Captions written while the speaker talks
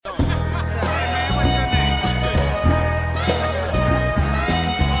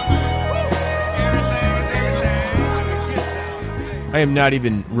I am not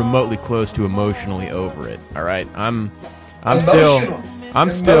even remotely close to emotionally over it. All right, I'm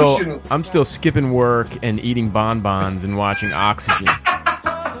still skipping work and eating bonbons and watching Oxygen.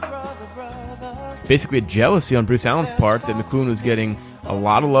 Basically, a jealousy on Bruce Allen's part that McCloughan was getting a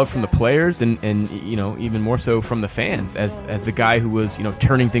lot of love from the players and even more so from the fans as the guy who was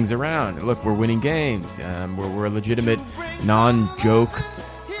turning things around. Look, we're winning games. We're a legitimate non-joke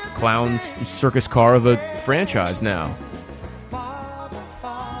clown circus car of a franchise now.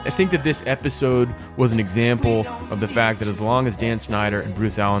 I think that this episode was an example of the fact that as long as Dan Snyder and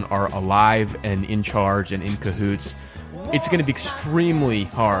Bruce Allen are alive and in charge and in cahoots, it's going to be extremely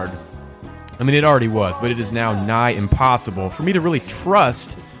hard. I mean, it already was, but it is now nigh impossible for me to really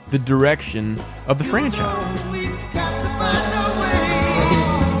trust the direction of the franchise.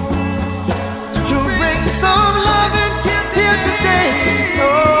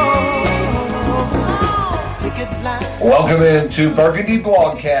 Welcome into Burgundy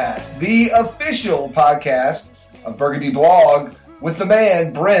Blogcast, the official podcast of Burgundy Blog with the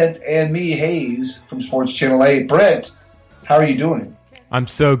man, Brent, and me, Hayes, from Sports Channel 8. Brent, how are you doing? I'm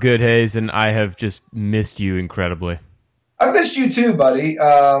so good, Hayes, and I have just missed you incredibly. I missed you too, buddy,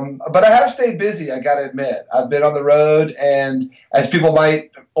 but I have stayed busy, I got to admit. I've been on the road, and as people might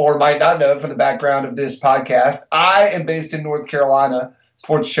or might not know from the background of this podcast, I am based in North Carolina.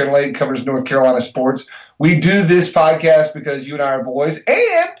 Sports Channel 8 covers North Carolina sports. We do this podcast because you and I are boys,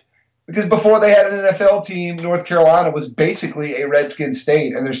 and because before they had an NFL team, North Carolina was basically a Redskins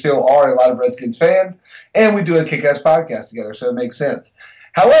state, and there still are a lot of Redskins fans, and we do a kick-ass podcast together, so it makes sense.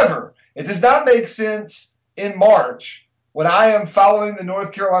 However, it does not make sense in March when I am following the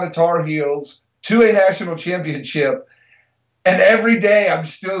North Carolina Tar Heels to a national championship, and every day I'm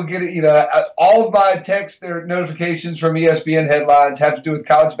still getting, all of my text or notifications from ESPN headlines have to do with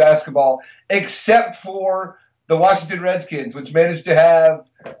college basketball, except for the Washington Redskins, which managed to have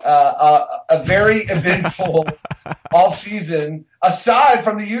a very eventful offseason, aside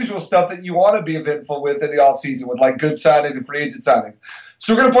from the usual stuff that you want to be eventful with in the offseason, with like good signings and free agent signings.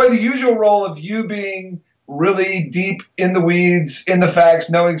 So we're going to play the usual role of you being really deep in the weeds, in the facts,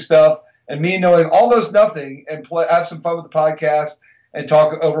 knowing stuff, and me knowing almost nothing, and have some fun with the podcast and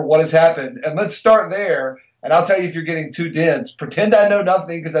talk over what has happened. And let's start there, and I'll tell you if you're getting too dense. Pretend I know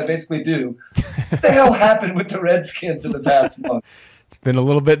nothing, because I basically do. What the hell happened with the Redskins in the past month? It's been a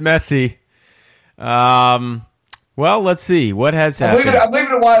little bit messy. Well, let's see. What has happened? I'm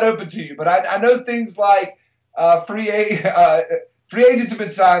leaving it wide open to you, but I know things like free agents have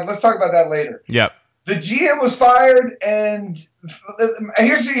been signed. Let's talk about that later. Yep. The GM was fired, and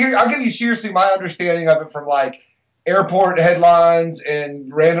here I'll give you seriously my understanding of it from like airport headlines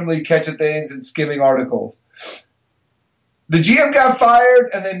and randomly catching things and skimming articles. The GM got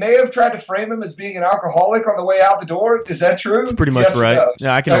fired, and they may have tried to frame him as being an alcoholic on the way out the door. Is that true? That's pretty much yes, right. No?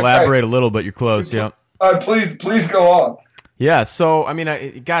 Yeah, I can elaborate a little, but you're close. Yeah. Please go on. Yeah. So I mean,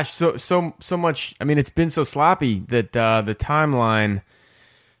 so much. I mean, it's been so sloppy that the timeline,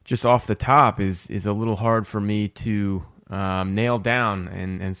 just off the top, is a little hard for me to nail down,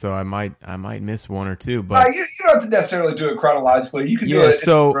 and so I might miss one or two. But you don't have to necessarily do it chronologically. You can do it.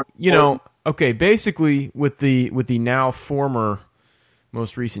 So okay, basically with the now former,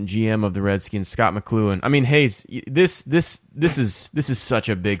 most recent GM of the Redskins, Scott McCloughan. I mean, Hayes, this is such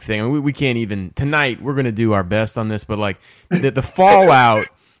a big thing. I mean, we can't even tonight. We're going to do our best on this, but like the fallout,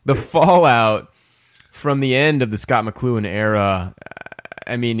 from the end of the Scott McCloughan era.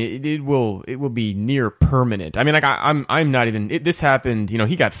 I mean, it will be near permanent. I mean, like I'm not even. This happened.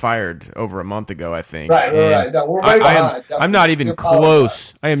 He got fired over a month ago, I think. Right. No, we're way behind. I'm not even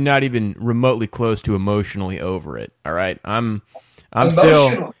close. I am not even remotely close to emotionally over it. All right, I'm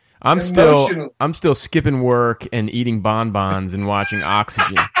still skipping work and eating bonbons and watching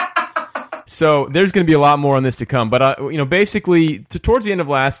Oxygen. So there's going to be a lot more on this to come. But basically, towards the end of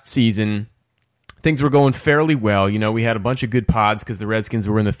last season, things were going fairly well. We had a bunch of good pods because the Redskins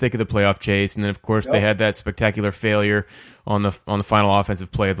were in the thick of the playoff chase, and then of course they had that spectacular failure on the final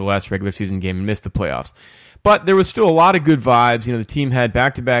offensive play of the last regular season game and missed the playoffs. But there was still a lot of good vibes. The team had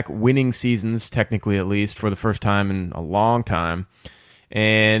back-to-back winning seasons, technically at least, for the first time in a long time.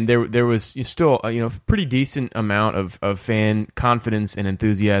 And there was still a pretty decent amount of fan confidence and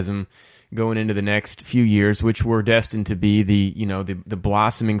enthusiasm going into the next few years, which were destined to be the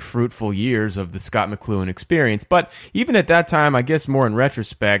blossoming, fruitful years of the Scott McCloughan experience. But even at that time, I guess more in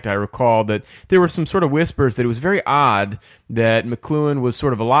retrospect, I recall that there were some sort of whispers that it was very odd that McCloughan was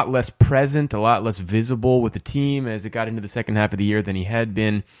sort of a lot less present, a lot less visible with the team as it got into the second half of the year than he had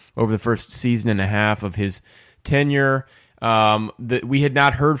been over the first season and a half of his tenure. That we had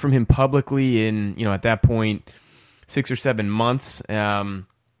not heard from him publicly in, at that point, 6 or 7 months. And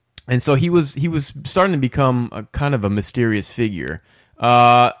so he was starting to become a kind of a mysterious figure.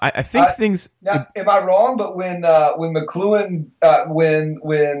 I think things. Now, am I wrong? But when McCloughan,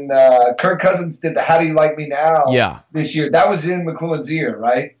 when Kirk Cousins did the "How Do You Like Me Now" this year, that was in McCloughan's ear,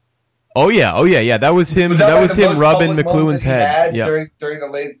 right? Oh yeah. That was him. That was him rubbing McCloughan's head. Yeah. During the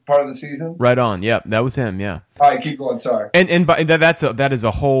late part of the season. Right on. Yeah, that was him. Yeah. All right, keep going. Sorry. And that is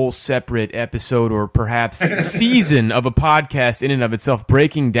a whole separate episode or perhaps season of a podcast in and of itself,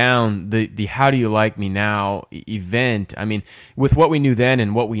 breaking down the "How Do You Like Me Now" event. I mean, with what we knew then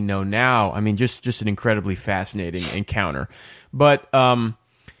and what we know now, I mean, just an incredibly fascinating encounter. But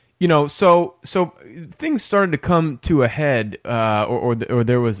so things started to come to a head, or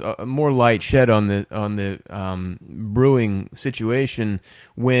there was more light shed on the brewing situation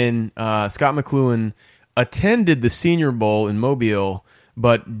when Scott McCloughan attended the Senior Bowl in Mobile,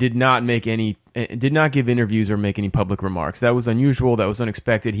 but did not give interviews or make any public remarks. That was unusual. That was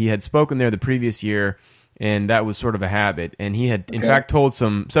unexpected. He had spoken there the previous year, and that was sort of a habit. And he had, in fact, told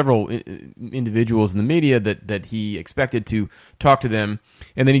several individuals in the media that he expected to talk to them,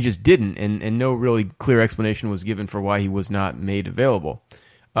 and then he just didn't, and no really clear explanation was given for why he was not made available.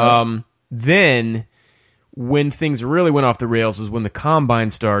 Then, when things really went off the rails was when the Combine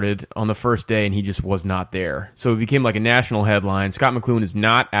started on the first day, and he just was not there. So it became like a national headline. Scott McCloughan is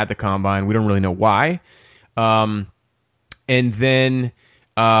not at the Combine. We don't really know why. And then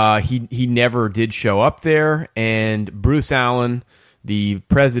he never did show up there, and Bruce Allen, the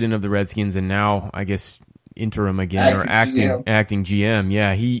president of the Redskins, and now I guess interim again, acting GM.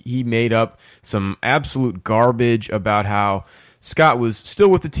 Yeah, he made up some absolute garbage about how Scott was still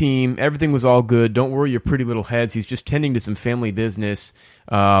with the team. Everything was all good. Don't worry your pretty little heads. He's just tending to some family business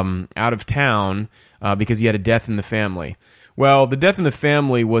out of town because he had a death in the family. Well, the death in the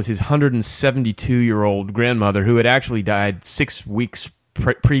family was his 172-year-old grandmother, who had actually died 6 weeks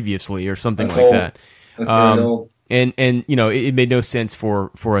previously or something like that. That's very old. And it made no sense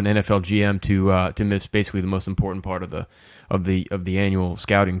for an NFL GM to miss basically the most important part of the annual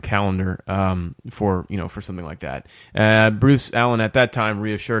scouting calendar for something like that. Bruce Allen at that time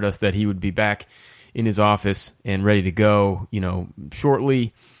reassured us that he would be back in his office and ready to go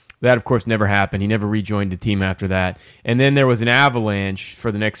shortly. That, of course, never happened. He never rejoined the team after that. And then there was an avalanche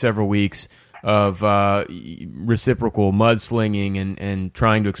for the next several weeks of reciprocal mudslinging and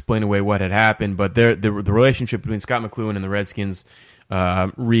trying to explain away what had happened. But the relationship between Scott McCloughan and the Redskins,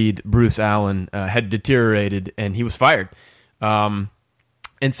 Bruce Allen, had deteriorated, and he was fired. And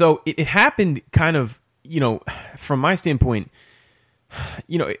so it happened kind of, from my standpoint,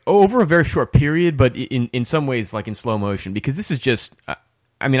 over a very short period, but in some ways like in slow motion, because this is just...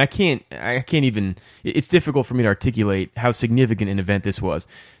 I can't even. It's difficult for me to articulate how significant an event this was.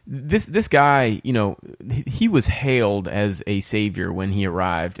 This guy, he was hailed as a savior when he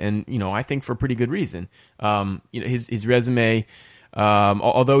arrived, and I think for a pretty good reason. His resume,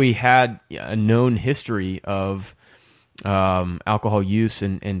 although he had a known history of alcohol use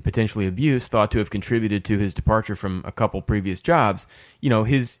and potentially abuse, thought to have contributed to his departure from a couple previous jobs.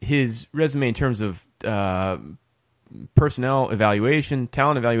 His resume in terms of personnel evaluation,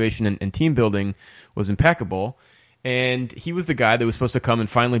 talent evaluation, and team building was impeccable. And he was the guy that was supposed to come and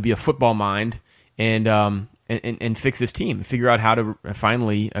finally be a football mind and fix this team, figure out how to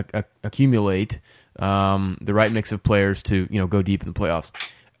finally accumulate the right mix of players to go deep in the playoffs.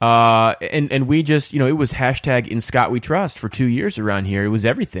 And we just, it was hashtag In Scott We Trust for 2 years around here. It was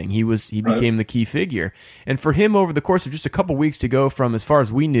everything. He became the key figure. And for him, over the course of just a couple weeks to go from, as far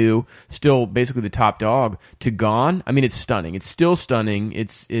as we knew, still basically the top dog to gone. I mean, it's stunning. It's still stunning.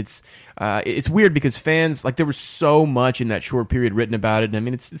 It's weird because fans, there was so much in that short period written about it. And I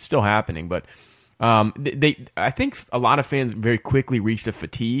mean, it's still happening, but I think a lot of fans very quickly reached a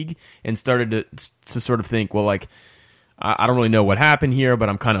fatigue and started to sort of think, well, I don't really know what happened here, but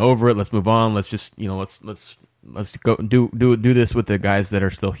I'm kind of over it. Let's move on. Let's just, let's go do this with the guys that are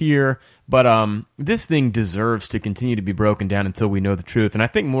still here. But this thing deserves to continue to be broken down until we know the truth. And I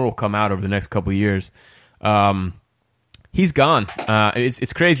think more will come out over the next couple of years. He's gone.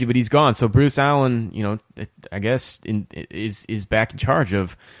 It's crazy, but he's gone. So Bruce Allen, I guess is back in charge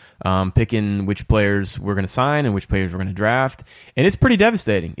of picking which players we're going to sign and which players we're going to draft. And it's pretty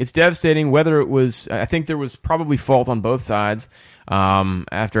devastating. It's devastating whether it was, I think there was probably fault on both sides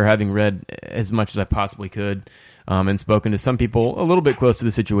after having read as much as I possibly could and spoken to some people a little bit close to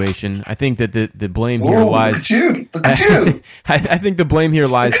the situation. I think that the blame here lies... Look at you! I think the blame here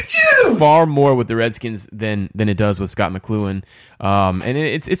lies far more with the Redskins than it does with Scott McCloughan. And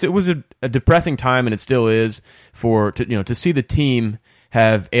it was a depressing time, and it still is, to see the team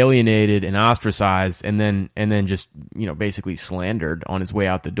have alienated and ostracized and then just, basically slandered on his way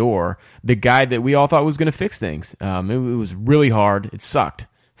out the door the guy that we all thought was going to fix things. It was really hard. It sucked.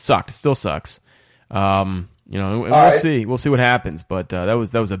 It still sucks. We'll see what happens, but that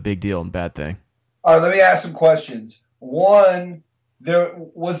was a big deal and bad thing. All right, let me ask some questions. One, there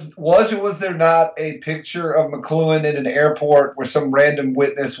was or was there not a picture of McCloughan in an airport where some random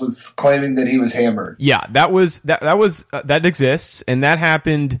witness was claiming that he was hammered? Yeah, that exists, and that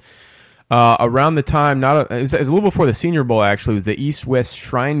happened around the time. It was a little before the Senior Bowl. Actually, it was the East-West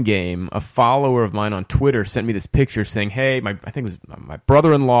Shrine game. A follower of mine on Twitter sent me this picture saying, "Hey, I think it was my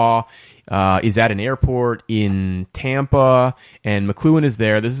brother-in-law is at an airport in Tampa, and McCloughan is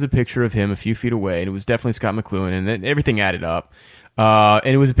there. This is a picture of him a few feet away, and it was definitely Scott McCloughan, and then everything added up." And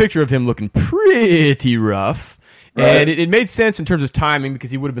it was a picture of him looking pretty rough, right. And it made sense in terms of timing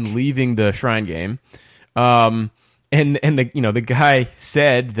because he would have been leaving the Shrine game. And the guy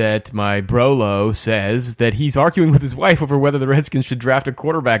said that my Brolo says that he's arguing with his wife over whether the Redskins should draft a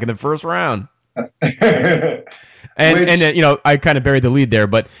quarterback in the first round. I kind of buried the lead there,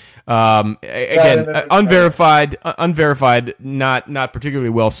 but unverified, not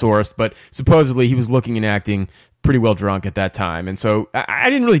particularly well sourced, but supposedly he was looking and acting pretty well drunk at that time, and so I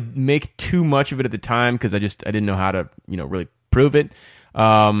didn't really make too much of it at the time because I didn't know how to really prove it.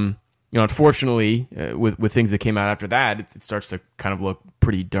 Unfortunately, with things that came out after that, it starts to kind of look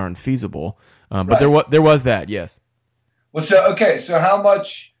pretty darn feasible. But right. there was that, yes. Well, so how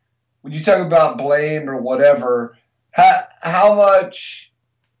much, when you talk about blame or whatever, how much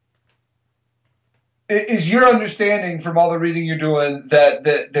is your understanding from all the reading you're doing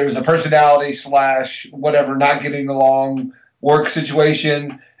that there's a personality / whatever not getting along work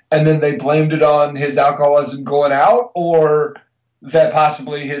situation, and then they blamed it on his alcoholism going out, or that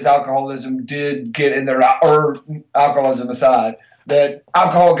possibly his alcoholism did get in there, or alcoholism aside, that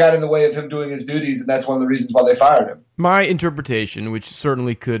alcohol got in the way of him doing his duties, and that's one of the reasons why they fired him? My interpretation, which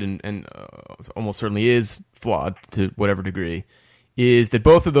certainly could and almost certainly is flawed to whatever degree, is that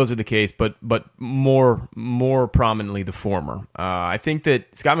both of those are the case, but more prominently the former. I think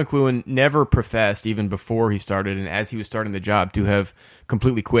that Scott McCloughan never professed, even before he started and as he was starting the job, to have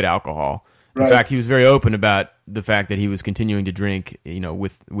completely quit alcohol. Right. In fact, he was very open about the fact that he was continuing to drink,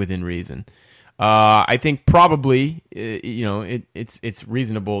 within reason. I think probably, it's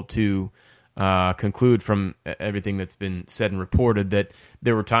reasonable to conclude from everything that's been said and reported that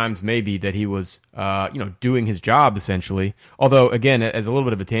there were times maybe that he was, doing his job essentially. Although, again, as a little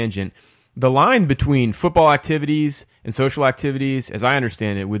bit of a tangent, the line between football activities and social activities, as I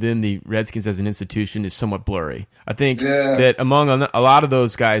understand it, within the Redskins as an institution is somewhat blurry. I think that among a lot of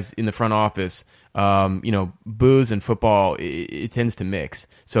those guys in the front office, booze and football, it tends to mix.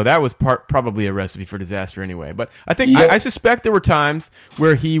 So that was probably a recipe for disaster anyway. But I think I suspect there were times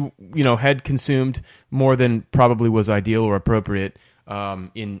where he, had consumed more than probably was ideal or appropriate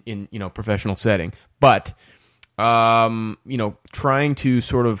in professional setting. But trying to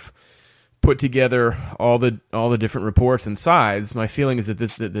sort of put together all the different reports and sides, my feeling is that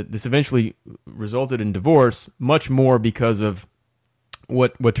this eventually resulted in divorce, much more because of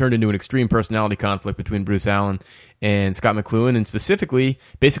what turned into an extreme personality conflict between Bruce Allen and Scott McCloughan, and specifically,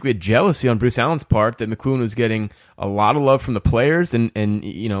 basically a jealousy on Bruce Allen's part that McCloughan was getting a lot of love from the players and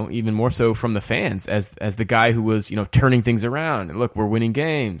even more so from the fans as the guy who was turning things around. And look, we're winning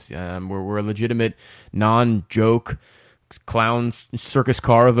games. We're a legitimate non-joke clown circus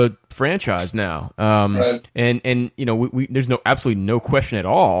car of a franchise now. Right. And there's absolutely no question at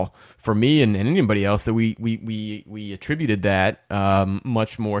all for me and anybody else that we attributed that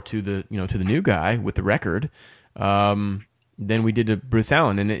much more to the new guy with the record than we did to Bruce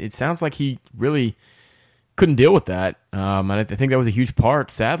Allen. And it sounds like he really couldn't deal with that. And I think that was a huge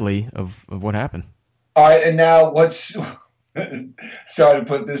part, sadly, of what happened. All right. And now sorry to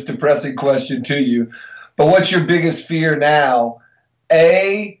put this depressing question to you, but what's your biggest fear now?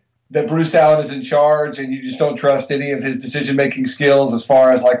 A, that Bruce Allen is in charge and you just don't trust any of his decision-making skills as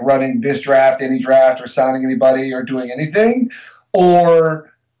far as like running this draft, any draft, or signing anybody or doing anything?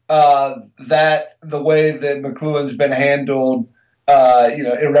 Or that the way that McCloughan's been handled,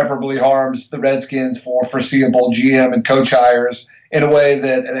 irreparably harms the Redskins for foreseeable GM and coach hires in a way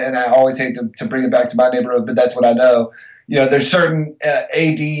that, and I always hate to bring it back to my neighborhood, but that's what I know. There's certain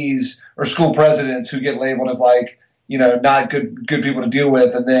ADs or school presidents who get labeled as like, not good people to deal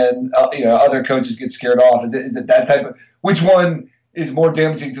with, and then other coaches get scared off. Is it that type of? Which one is more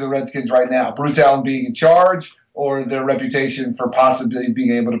damaging to the Redskins right now? Bruce Allen being in charge, or their reputation for possibly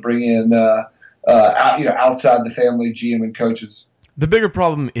being able to bring in outside the family GM and coaches? The bigger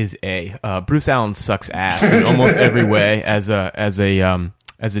problem is Bruce Allen sucks ass in almost every way as a GM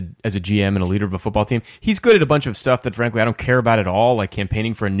and a leader of a football team. He's good at a bunch of stuff that, frankly, I don't care about at all, like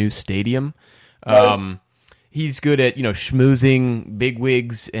campaigning for a new stadium. Right. He's good at, schmoozing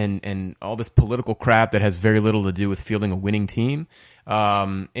bigwigs and all this political crap that has very little to do with fielding a winning team.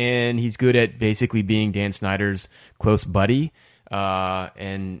 And he's good at basically being Dan Snyder's close buddy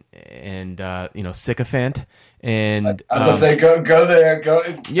and sycophant. And I was gonna say, go there,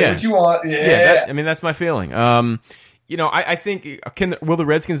 say what you want. Yeah, that's my feeling. I think will the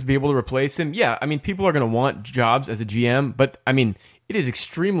Redskins be able to replace him? Yeah, I mean, people are going to want jobs as a GM, but I mean, it is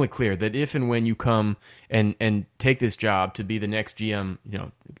extremely clear that if and when you come and take this job to be the next GM,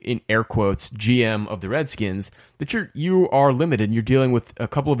 in air quotes, GM of the Redskins, that you are limited. You're dealing with a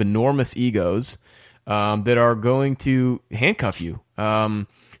couple of enormous egos that are going to handcuff you.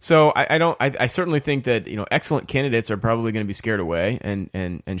 So I certainly think that, excellent candidates are probably going to be scared away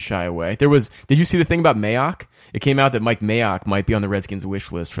and shy away. Did you see the thing about Mayock? It came out that Mike Mayock might be on the Redskins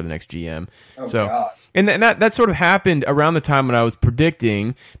wish list for the next GM. Oh, God. And that sort of happened around the time when I was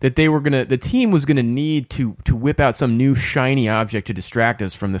predicting that the team was gonna need to whip out some new shiny object to distract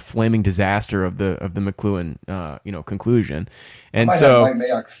us from the flaming disaster of the McLuhan conclusion. And I might so have Mike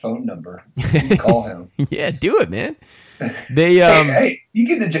Mayock's phone number. You can call him. Yeah, do it, man. They hey, you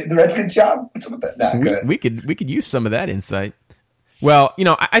get the Redskins job? What's up with that? Nah, we could use some of that insight. Well,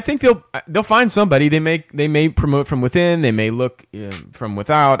 I think they'll find somebody. They may promote from within. They may look from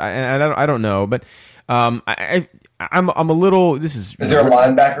without. I don't know, but I'm a little. Is there a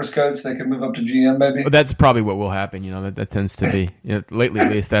linebackers coach that can move up to GM? Maybe that's probably what will happen. That tends to be lately,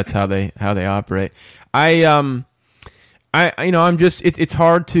 at least that's how they operate. I'm just it's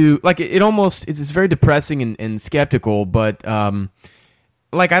hard to like it almost it's very depressing and skeptical, but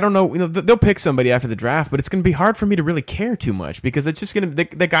I don't know, they'll pick somebody after the draft, but it's going to be hard for me to really care too much because it's just going to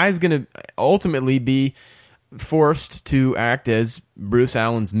the guy's going to ultimately be forced to act as Bruce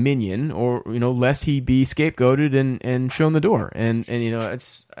Allen's minion, or lest he be scapegoated and shown the door. And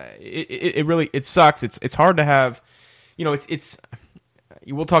it really sucks. It's hard to have,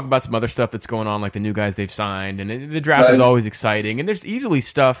 we'll talk about some other stuff that's going on, like the new guys they've signed, and the draft is always exciting, and there's easily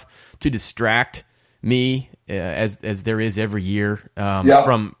stuff to distract me as there is every year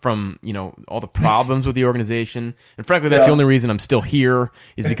from all the problems with the organization. And frankly, that's the only reason I'm still here,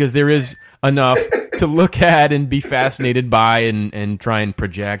 is because there is enough to look at and be fascinated by and try and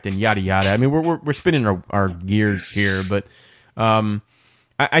project and yada yada. I mean, we're spinning our gears here, but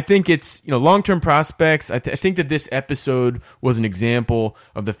I think it's long-term prospects. I think that this episode was an example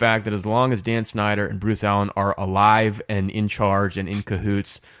of the fact that as long as Dan Snyder and Bruce Allen are alive and in charge and in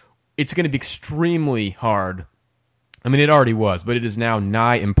cahoots, it's going to be extremely hard. I mean, it already was, but it is now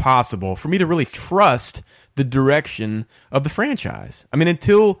nigh impossible for me to really trust the direction of the franchise. I mean,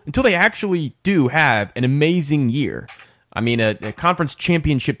 until they actually do have an amazing year, I mean, a conference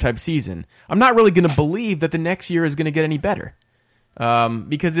championship type season, I'm not really going to believe that the next year is going to get any better,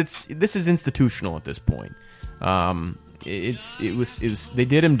 because this is institutional at this point. It was they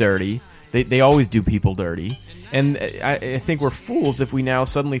did him dirty. They always do people dirty, and I think we're fools if we now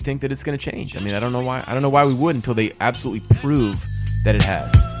suddenly think that it's going to change. I mean, I don't know why we would until they absolutely prove that it has.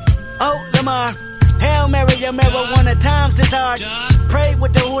 Oh, Lamar, Hail Mary, your marijuana times is hard. Pray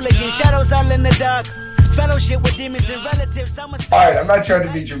with the hooligan, shadows all in the dark. Fellowship with demons and relatives. All right, I'm not trying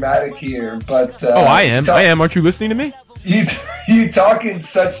to be dramatic here, but I am. Aren't you listening to me? You talk in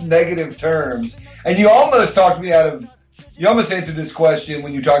such negative terms, and you almost talked me out of. You almost answered this question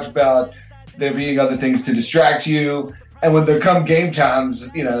when you talked about there being other things to distract you. And when there come game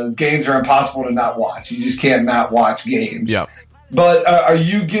times, games are impossible to not watch. You just can't not watch games. Yeah. But are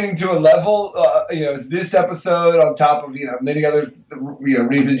you getting to a level, is this episode on top of, many other,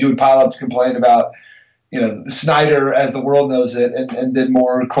 reasons you would pile up to complain about, Snyder as the world knows it, and then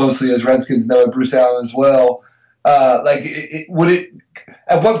more closely as Redskins know it, Bruce Allen as well.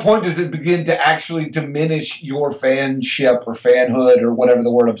 At what point does it begin to actually diminish your fanship or fanhood or whatever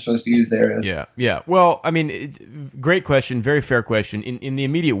the word I'm supposed to use there is? Yeah. Well, I mean, great question, very fair question. In the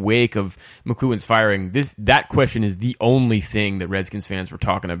immediate wake of McLuhan's firing, that question is the only thing that Redskins fans were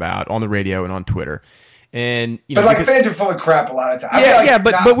talking about on the radio and on Twitter. And fans are full of crap a lot of times.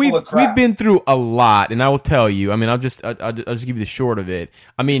 But we've been through a lot, and I will tell you. I mean, I'll just give you the short of it.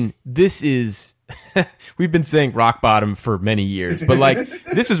 I mean, this is we've been saying rock bottom for many years, but like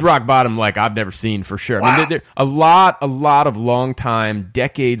this is rock bottom like I've never seen for sure. Wow. I mean, there a lot of long time,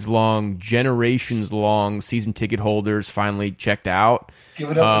 decades long, generations long season ticket holders finally checked out.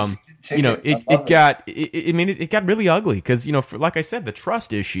 Give it up for season tickets. It got really ugly because, like I said, the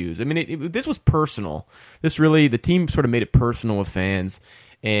trust issues. I mean, this was personal. The team sort of made it personal with fans.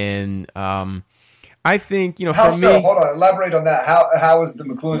 And I think, how for so? me, Hold on, elaborate on that. How is the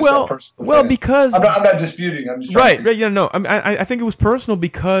McLuhan stuff personal? Well, because I'm not disputing. I'm just trying I think it was personal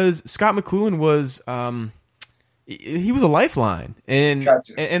because Scott McLuhan was he was a lifeline, and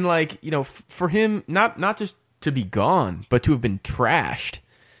Gotcha. and like for him not just to be gone, but to have been trashed.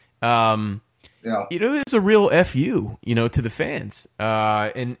 Yeah. It's a real FU, to the fans.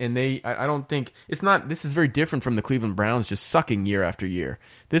 And I don't think this is very different from the Cleveland Browns just sucking year after year.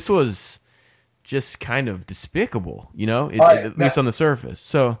 This was just kind of despicable, at least on the surface.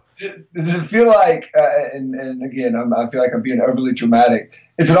 So does it feel like, and again, I feel like I'm being overly dramatic.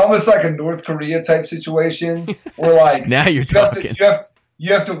 Is it almost like a North Korea type situation where like now you're talking.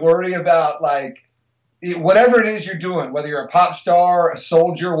 You have to worry about like whatever it is you're doing, whether you're a pop star, a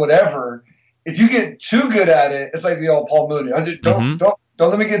soldier, whatever. If you get too good at it, it's like the old Paul Mooney. Don't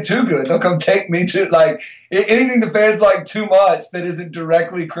let me get too good. Don't come take me to like anything the fans like too much that isn't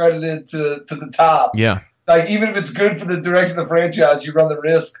directly credited to the top. Yeah. Like even if it's good for the direction of the franchise, you run the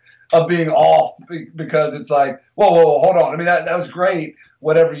risk of being off because it's like, whoa, hold on. I mean that was great,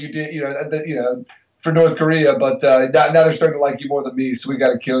 whatever you did, for North Korea, but now they're starting to like you more than me, so we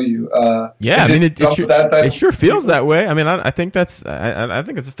got to kill you. It sure feels that way. I mean, I think that's I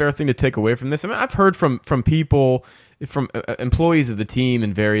think it's a fair thing to take away from this. I mean, I've heard from people, from employees of the team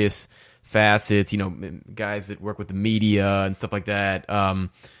in various facets, guys that work with the media and stuff like that.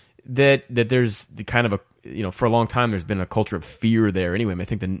 That there's the kind of for a long time there's been a culture of fear there. Anyway, I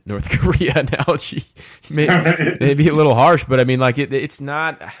think the North Korea analogy may be a little harsh, but I mean, like it's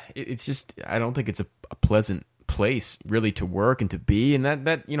not. It's just I don't think it's a pleasant place really to work and to be, and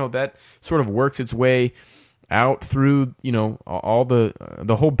that sort of works its way out through all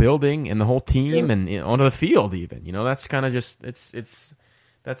the whole building and the whole team and onto the field even. That's kind of just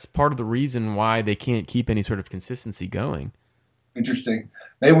that's part of the reason why they can't keep any sort of consistency going. Interesting.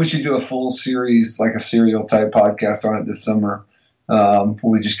 Maybe we should do a full series, like a serial type podcast on it this summer. Where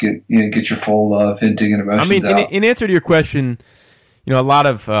we just get your full venting and emotions out. In answer to your question, a lot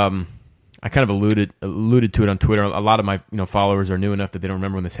of I kind of alluded to it on Twitter. A lot of my followers are new enough that they don't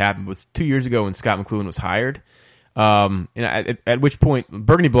remember when this happened. It was 2 years ago when Scott McLuhan was hired. And at which point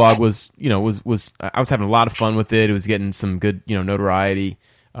Burgundy Blog was I was having a lot of fun with it. It was getting some good notoriety.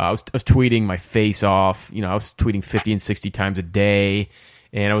 I was tweeting my face off. I was tweeting 50 and 60 times a day,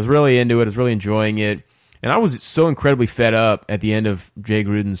 and I was really into it. I was really enjoying it, and I was so incredibly fed up at the end of Jay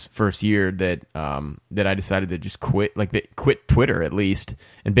Gruden's first year that I decided to just quit Twitter at least,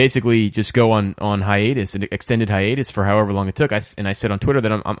 and basically just go on hiatus, an extended hiatus for however long it took. I said on Twitter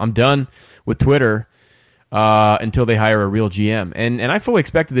that I'm done with Twitter until they hire a real GM, and I fully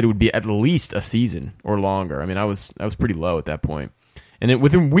expected that it would be at least a season or longer. I mean, I was pretty low at that point. And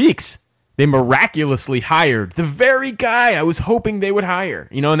within weeks, they miraculously hired the very guy I was hoping they would hire.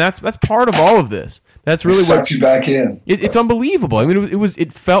 And that's part of all of this. That's really what sucked you back in. It's unbelievable. I mean,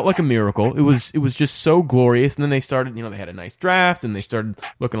 it felt like a miracle. It was just so glorious. And then they started. They had a nice draft, and they started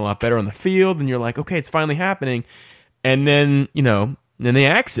looking a lot better on the field. And you're like, okay, it's finally happening. And then then they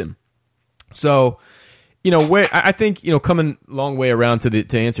axe him. So. I think coming a long way around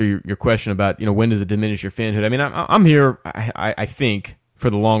to answer your question about when does it diminish your fanhood. I mean, I'm here. I think for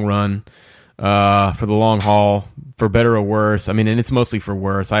the long run, for the long haul, for better or worse. I mean, and it's mostly for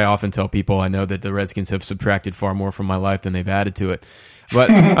worse. I often tell people I know that the Redskins have subtracted far more from my life than they've added to it. But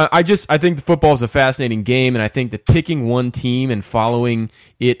I think the football is a fascinating game, and I think that picking one team and following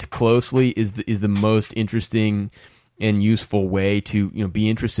it closely is the most interesting and useful way to be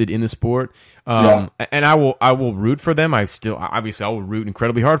interested in the sport. And I will root for them. I will root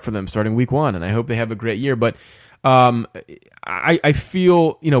incredibly hard for them starting week 1, and I hope they have a great year. But I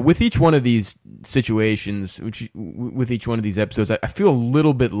feel with each one of these situations, with each one of these episodes, I feel a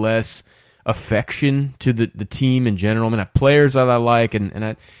little bit less affection to the team in general. I mean, I have players that I like,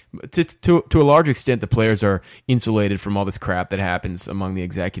 and to a large extent, the players are insulated from all this crap that happens among the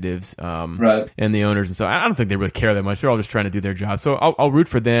executives and the owners, and so I don't think they really care that much. They're all just trying to do their job. So I'll root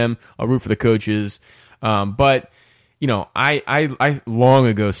for them. I'll root for the coaches. But I long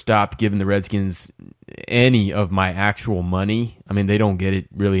ago stopped giving the Redskins any of my actual money. I mean, they don't get it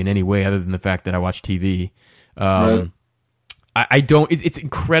really in any way other than the fact that I watch TV. I don't. It's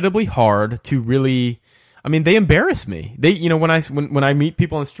incredibly hard to really. I mean, they embarrass me. They, when I meet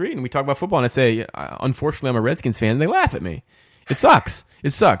people on the street and we talk about football and I say, unfortunately, I'm a Redskins fan, they laugh at me. It sucks.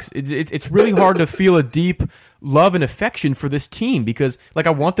 It sucks. It's really hard to feel a deep love and affection for this team because, like,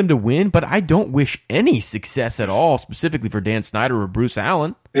 I want them to win, but I don't wish any success at all, specifically for Dan Snyder or Bruce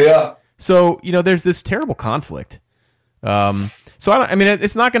Allen. Yeah. So, there's this terrible conflict. So I mean,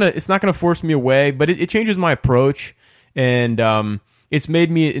 it's not gonna force me away, but it changes my approach, and it's made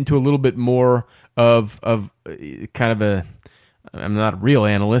me into a little bit more of kind of a. I'm not a real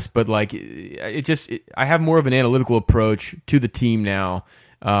analyst, but like I have more of an analytical approach to the team now,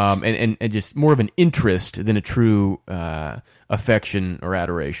 and just more of an interest than a true affection or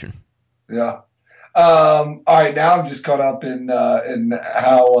adoration. Yeah. All right. Now I'm just caught up in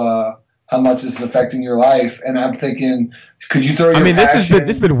how much this is affecting your life, and I'm thinking, could you throw your this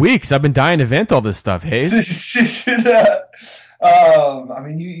has been weeks. I've been dying to vent all this stuff, Hayes. I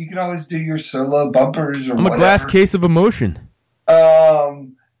mean, you can always do your solo bumpers or I'm whatever. a glass case of emotion.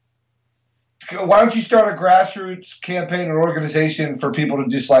 Why don't you start a grassroots campaign or organization for people to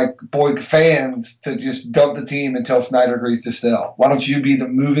just like fans to just dump the team until Snyder agrees to sell? Why don't you be the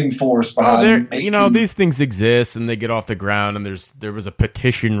moving force behind? These things exist and they get off the ground. And there was a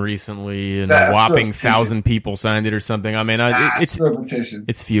petition recently, and a whopping 1,000 people signed it or something. I mean, it's a petition.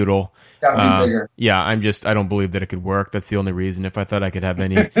 It's futile. Gotta be bigger. Yeah, I don't believe that it could work. That's the only reason. If I thought I could have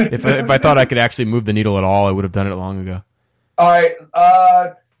any, if I thought I could actually move the needle at all, I would have done it long ago. All right.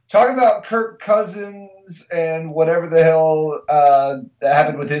 Talking about Kirk Cousins and whatever the hell that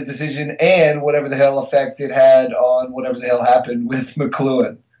happened with his decision, and whatever the hell effect it had on whatever the hell happened with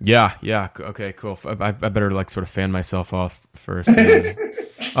McLuhan. Yeah. Okay, cool. I better like sort of fan myself off first.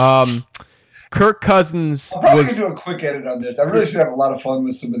 Kirk Cousins. I'm probably going to do a quick edit on this. I really should have a lot of fun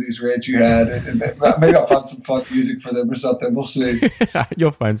with some of these rants you had, and maybe I'll find some fun music for them or something. We'll see.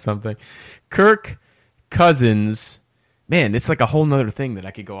 You'll find something. Kirk Cousins. Man, it's like a whole nother thing that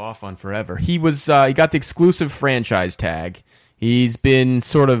I could go off on forever. He got the exclusive franchise tag. He's been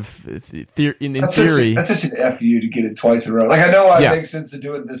sort of, in theory. That's such an FU to get it twice in a row. Like, I know why it makes sense to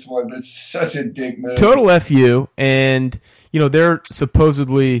do it this one, but it's such a dick move. Total FU. And, they're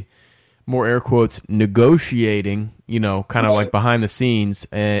supposedly, more air quotes, negotiating, kind of like behind the scenes.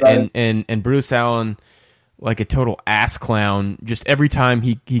 And Bruce Allen, like a total ass clown, just every time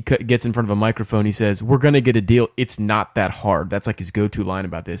he gets in front of a microphone, he says, "We're going to get a deal. It's not that hard." That's like his go-to line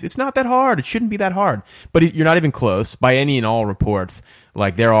about this. It's not that hard. It shouldn't be that hard. But you're not even close. By any and all reports,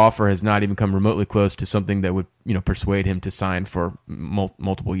 like their offer has not even come remotely close to something that would, persuade him to sign for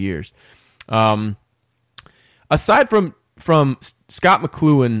multiple years. Aside from Scott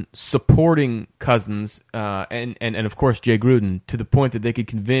McLuhan supporting Cousins and of course Jay Gruden to the point that they could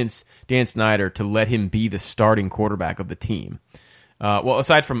convince Dan Snyder to let him be the starting quarterback of the team. Well,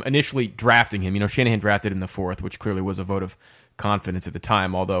 aside from initially drafting him, Shanahan drafted in the 4th, which clearly was a vote of confidence at the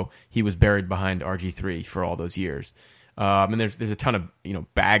time, although he was buried behind RG3 for all those years. And there's a ton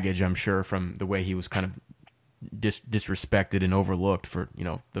of baggage, I'm sure, from the way he was kind of disrespected and overlooked for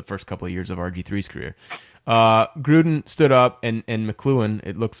the first couple of years of RG3's career. Gruden stood up, and McLuhan,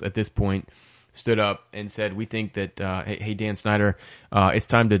 it looks at this point, stood up and said, "We think that hey Dan Snyder, it's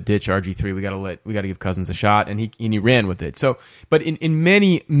time to ditch RG3. We got to give Cousins a shot," and he ran with it. So, but in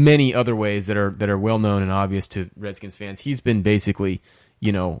many other ways that are well known and obvious to Redskins fans, he's been basically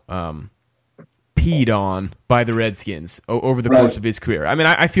peed on by the Redskins over the course of his career. I mean,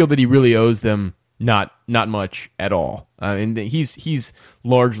 I feel that he really owes them not much at all. And he's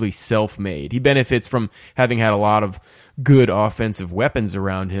largely self-made. He benefits from having had a lot of good offensive weapons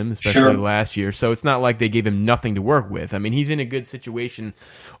around him, especially last year. So it's not like they gave him nothing to work with. I mean, he's in a good situation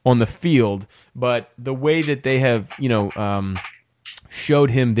on the field, but the way that they have,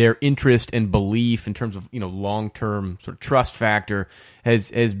 showed him their interest and belief in terms of, long-term sort of trust factor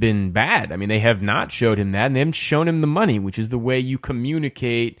has been bad. I mean, they have not showed him that, and they haven't shown him the money, which is the way you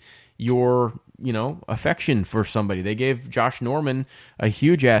communicate your affection for somebody. They gave Josh Norman a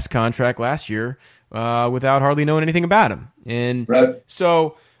huge ass contract last year without hardly knowing anything about him. And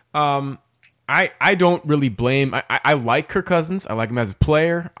so I don't really blame. I like Kirk Cousins. I like him as a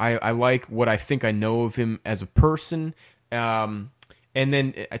player. I like what I think I know of him as a person. And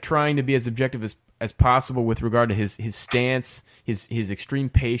then trying to be as objective as possible with regard to his stance, his extreme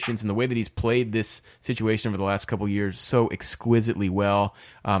patience, and the way that he's played this situation over the last couple of years so exquisitely well.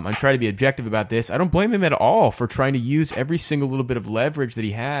 I'm trying to be objective about this. I don't blame him at all for trying to use every single little bit of leverage that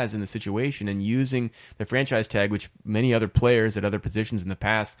he has in the situation and using the franchise tag, which many other players at other positions in the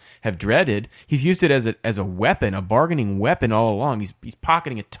past have dreaded. He's used it as a weapon, a bargaining weapon all along. He's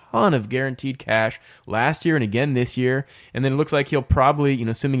pocketing a ton of guaranteed cash last year and again this year, and then it looks like he'll probably,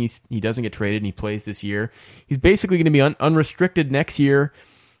 assuming he doesn't get traded and he plays plays this year. He's basically going to be unrestricted next year.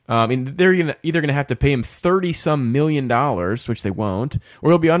 And they're either going to have to pay him $30-some million, which they won't,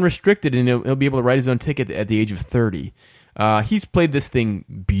 or he'll be unrestricted and he'll be able to write his own ticket at the age of 30. He's played this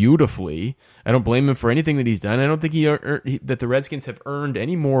thing beautifully. I don't blame him for anything that he's done. I don't think that the Redskins have earned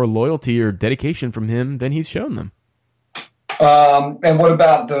any more loyalty or dedication from him than he's shown them. And what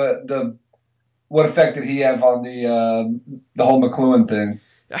about what effect did he have on the whole McCloughan thing?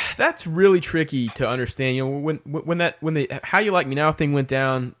 That's really tricky to understand. You know, when the How You Like Me Now thing went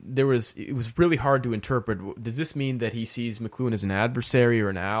down, it was really hard to interpret. Does this mean that he sees McCloughan as an adversary or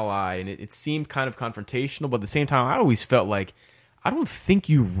an ally? And it seemed kind of confrontational, but at the same time, I always felt like, I don't think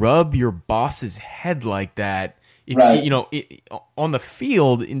you rub your boss's head like that. Right. You know, on the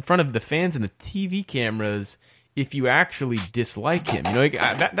field in front of the fans and the TV cameras, if you actually dislike him, you know,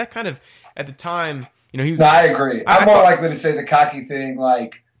 that kind of, at the time. You know, No, I agree. I'm more likely to say the cocky thing,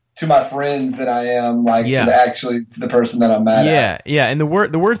 like, to my friends than I am, like, to the person that I'm mad at. Yeah. And the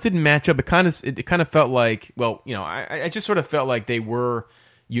words didn't match up. It kind of felt like, well, you know, I just sort of felt like they were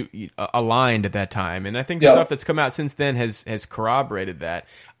aligned at that time, and I think the stuff that's come out since then has corroborated that.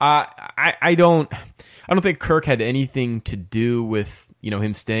 I don't think Kirk had anything to do with, you know,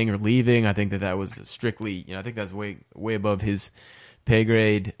 him staying or leaving. I think that was strictly, you know, I think that's way above his pay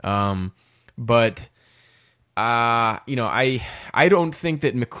grade. But you know, I don't think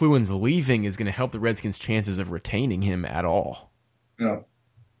that McCloughan's leaving is going to help the Redskins' chances of retaining him at all. Yeah,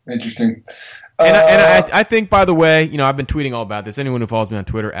 interesting. And I think, by the way, you know, I've been tweeting all about this. Anyone who follows me on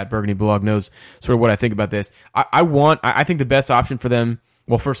Twitter at BurgundyBlog knows sort of what I think about this. I think the best option for them,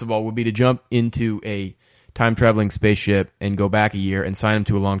 well, first of all, would be to jump into a time-traveling spaceship and go back a year and sign him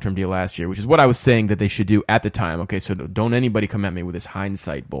to a long-term deal last year, which is what I was saying that they should do at the time. Okay, so don't anybody come at me with this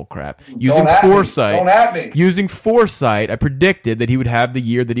hindsight bullcrap. Using foresight, I predicted that he would have the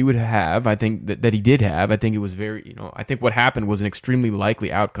year that he would have. I think that he did have. I think it was very, you know, I think what happened was an extremely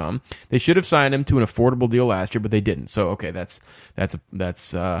likely outcome. They should have signed him to an affordable deal last year, but they didn't. So okay, that's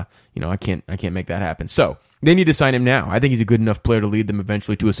you know, I can't make that happen. So they need to sign him now. I think he's a good enough player to lead them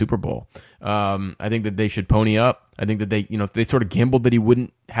eventually to a Super Bowl. I think that they should pony up. I think that they sort of gambled that he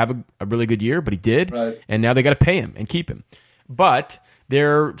wouldn't have a really good year, but he did. Right. And now they got to pay him and keep him. But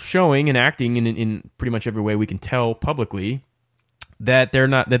they're showing and acting in pretty much every way we can tell publicly that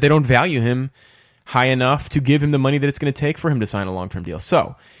they don't value him high enough to give him the money that it's going to take for him to sign a long-term deal.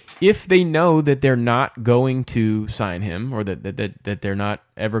 So if they know that they're not going to sign him, or that they're not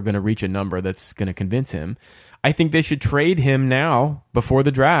ever going to reach a number that's going to convince him, I think they should trade him now before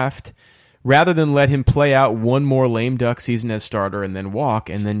the draft, rather than let him play out one more lame duck season as starter and then walk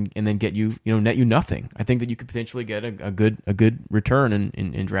and then get net you nothing. I think that you could potentially get a good return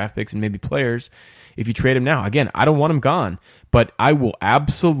in draft picks and maybe players if you trade him now. Again, I don't want him gone, but I will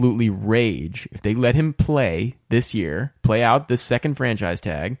absolutely rage if they let him play this year, play out this second franchise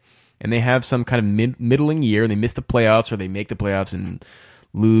tag, and they have some kind of middling year and they miss the playoffs, or they make the playoffs and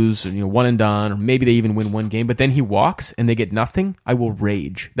lose, or, you know, one and done, or maybe they even win one game, but then he walks and they get nothing. I will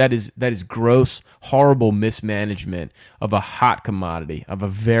rage. That is gross, horrible mismanagement of a hot commodity, of a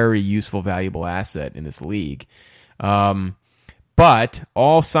very useful, valuable asset in this league. But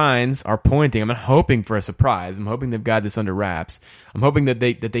all signs are pointing. I'm not hoping for a surprise. I'm hoping they've got this under wraps. I'm hoping that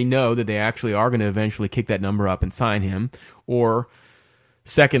they know that they actually are going to eventually kick that number up and sign him. Or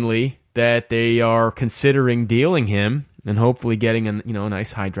secondly, that they are considering dealing him and hopefully getting a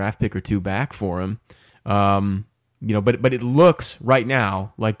nice high draft pick or two back for him. But it looks right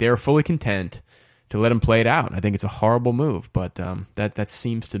now like they're fully content to let him play it out. I think it's a horrible move, but that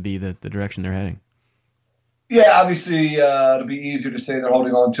seems to be the direction they're heading. Yeah, obviously it'll be easier to say they're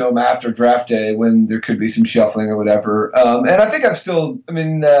holding on to him after draft day when there could be some shuffling or whatever. And I think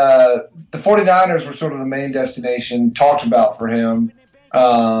the 49ers were sort of the main destination talked about for him.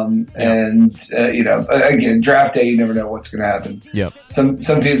 Again, draft day, you never know what's going to happen. Yep. Some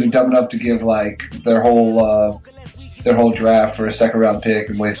teams are dumb enough to give like their whole draft for a second round pick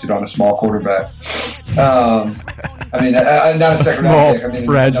and waste it on a small quarterback. Not a second round pick.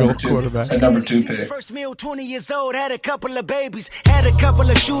 Fragile quarterback. A number 2 pick. First meal, 20 years old, had a couple of babies, had a couple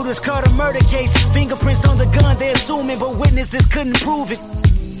of shooters, caught a murder case. Fingerprints on the gun, they assuming, but witnesses couldn't prove it.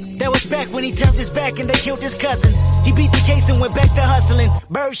 That was back when he turned his back and they killed his cousin. He beat the case and went back to hustling.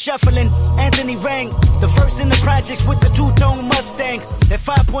 Bird shuffling, Anthony rang. The first in the projects with the two-tone Mustang. That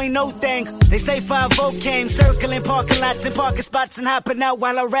 5.0 thing. They say 5-0 came. Circling parking lots and parking spots and hopping out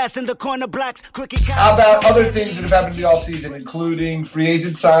while harassing the corner blocks. Crooked cops. How about other things that have happened in the offseason, including free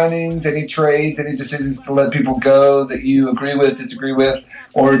agent signings, any trades, any decisions to let people go that you agree with, disagree with,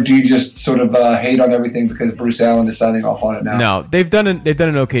 or do you just sort of hate on everything because Bruce Allen is signing off on it now? No, they've done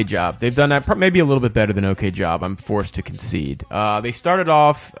an okay job. They've done that maybe a little bit better than okay job. I'm forced to concede. They started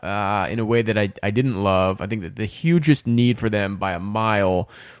off in a way that I didn't love. I think that the hugest need for them by a mile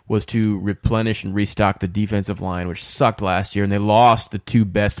was to replenish and restock the defensive line, which sucked last year, and they lost the two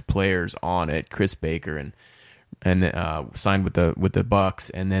best players on it, Chris Baker and signed with the Bucks,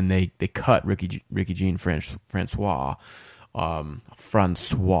 and then they cut Ricky Jean Francois.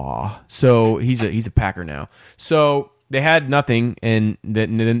 So he's a Packer now. So they had nothing, and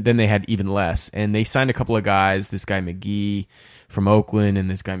then they had even less. And they signed a couple of guys. This guy McGee from Oakland, and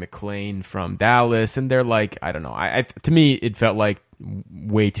this guy McClain from Dallas. And they're like, I don't know. To me, it felt like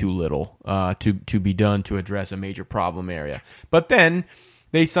way too little to be done to address a major problem area. But then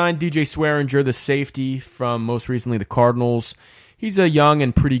they signed DJ Swearinger, the safety from most recently the Cardinals. He's a young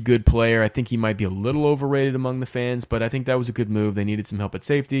and pretty good player. I think he might be a little overrated among the fans, but I think that was a good move. They needed some help at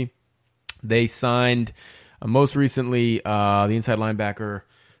safety. They signed most recently the inside linebacker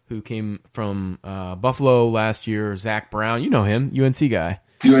who came from Buffalo last year, Zach Brown. You know him, UNC guy.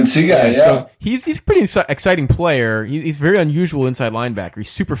 UNC guy, yeah. So he's a pretty exciting player. He's very unusual inside linebacker. He's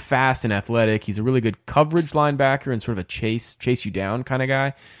super fast and athletic. He's a really good coverage linebacker and sort of a chase you down kind of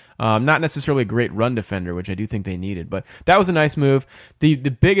guy. Not necessarily a great run defender, which I do think they needed, but that was a nice move. The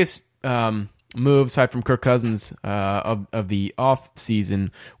biggest move, aside from Kirk Cousins of the off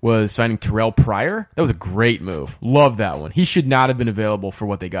season, was signing Terrell Pryor. That was a great move. Love that one. He should not have been available for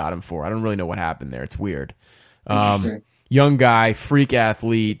what they got him for. I don't really know what happened there. It's weird. Young guy, freak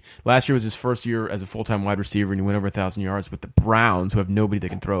athlete. Last year was his first year as a full-time wide receiver, and he went over 1,000 yards with the Browns, who have nobody that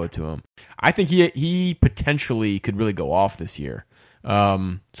can throw it to him. I think he potentially could really go off this year.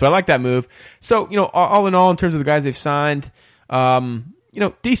 So I like that move. So, all in all, in terms of the guys they've signed,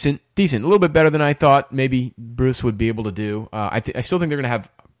 decent, a little bit better than I thought maybe Bruce would be able to do. I still think they're going to have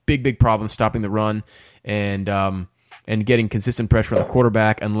big problems stopping the run and getting consistent pressure on the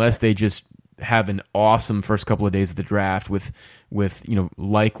quarterback unless they just have an awesome first couple of days of the draft with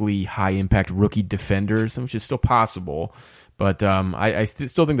likely high impact rookie defenders, which is still possible. But I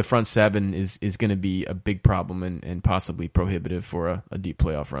still think the front seven is going to be a big problem and possibly prohibitive for a deep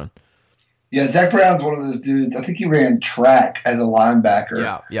playoff run. Yeah, Zach Brown's one of those dudes. I think he ran track as a linebacker.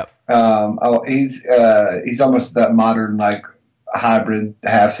 Yeah, yep. He's almost that modern hybrid,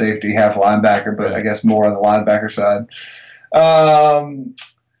 half safety, half linebacker, but I guess more on the linebacker side.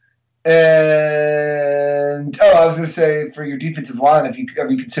 And I was going to say, for your defensive line, have you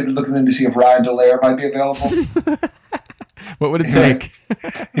considered looking in to see if Ryan Delaire might be available? What would it take?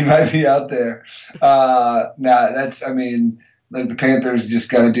 He might be out there. The Panthers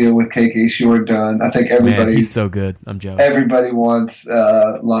just got to deal with KK Short-Done. I think he's so good. I'm jealous. Everybody wants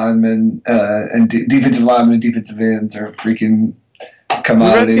linemen and defensive linemen and defensive ends are freaking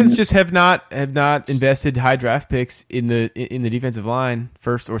commodity. The Redskins just have not invested high draft picks in the defensive line,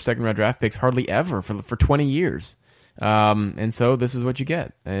 first or second round draft picks, hardly ever for 20 years. And so this is what you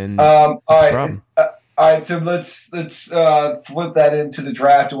get. And all right, so let's flip that into the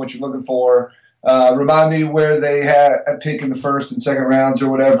draft and what you're looking for. Remind me where they had a pick in the first and second rounds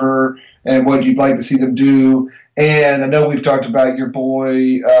or whatever, and what you'd like to see them do. And I know we've talked about your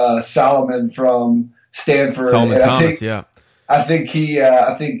boy Solomon from Stanford. Solomon Thomas, yeah. I think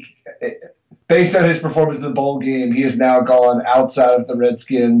based on his performance in the bowl game, he has now gone outside of the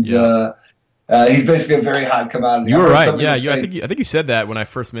Redskins. Yeah. He's basically a very hot commodity. You were right. Yeah, I think you said that when I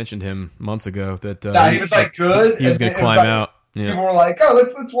first mentioned him months ago. That he was good. He was going to climb out. Yeah. People were like, "Oh,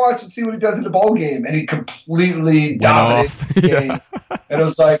 let's watch and see what he does in the bowl game," and he completely dominated the game. And it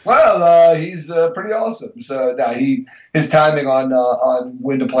was like, "Well, he's pretty awesome." So his timing on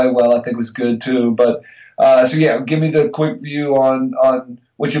when to play well, I think, was good too. But give me the quick view on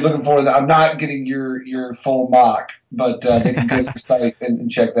what you're looking for. I'm not getting your full mock, but they can go to your site and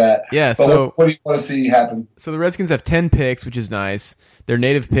check that. Yeah. But so what do you want to see happen? So the Redskins have 10 picks, which is nice. Their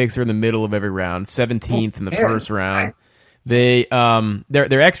native picks are in the middle of every round, 17th in the first round. Nice. They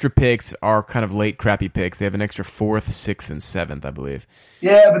their extra picks are kind of late crappy picks. They have an extra 4th, 6th, and 7th, I believe.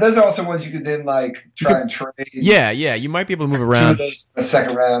 Yeah, but those are also ones you could then try and trade. Yeah, you might be able to move around. A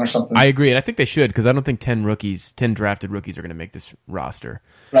second round or something. I agree, and I think they should, because I don't think 10 drafted rookies are going to make this roster.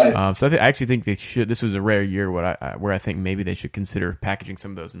 Right. So I actually think they should. This was a rare year where I think maybe they should consider packaging some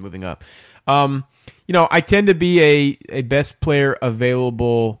of those and moving up. I tend to be a best player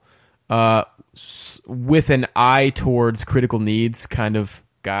available with an eye towards critical needs kind of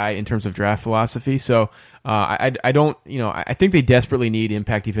guy in terms of draft philosophy. So I don't, I think they desperately need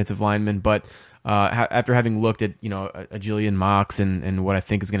impact defensive linemen, but after having looked at, a Jillian Mox and what I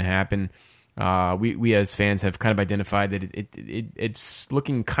think is going to happen, we as fans have kind of identified that it's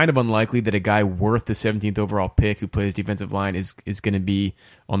looking kind of unlikely that a guy worth the 17th overall pick who plays defensive line is going to be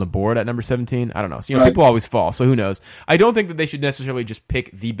on the board at number 17. I don't know. So, right. People always fall, so who knows? I don't think that they should necessarily just pick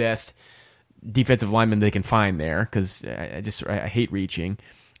the best defensive lineman they can find there, because I hate reaching.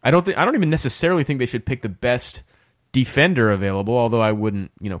 I don't even necessarily think they should pick the best defender available, although I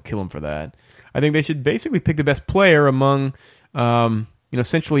wouldn't, kill him for that. I think they should basically pick the best player among,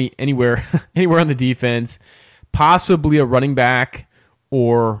 essentially anywhere on the defense, possibly a running back,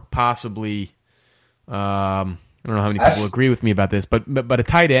 or possibly, I don't know how many people agree with me about this, but a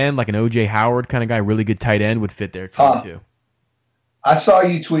tight end, like an O.J. Howard kind of guy, really good tight end, would fit there too. I saw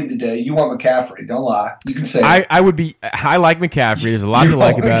you tweet today. You want McCaffrey. Don't lie. You can say I like McCaffrey. There's a lot to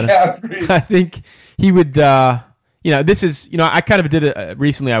like about it. I think he would, this is, I kind of did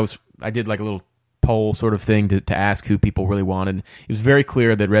recently I did like a little poll sort of thing to ask who people really wanted. It was very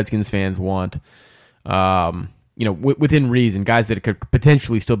clear that Redskins fans want, within reason, guys that could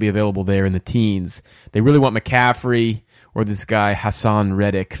potentially still be available there in the teens. They really want McCaffrey, or this guy Hassan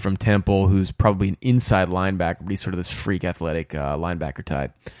Reddick from Temple, who's probably an inside linebacker, but he's sort of this freak athletic linebacker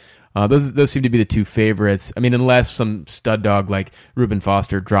type. Those seem to be the two favorites. I mean, unless some stud dog like Reuben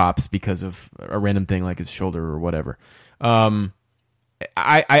Foster drops because of a random thing like his shoulder or whatever. I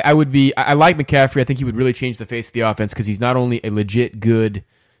like McCaffrey. I think he would really change the face of the offense, because he's not only a legit good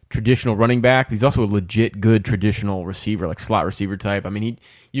traditional running back, but he's also a legit good traditional receiver, like slot receiver type. I mean,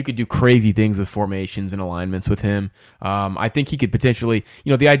 you could do crazy things with formations and alignments with him. I think he could potentially,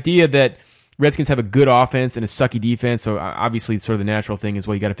 the idea that Redskins have a good offense and a sucky defense, so obviously sort of the natural thing is,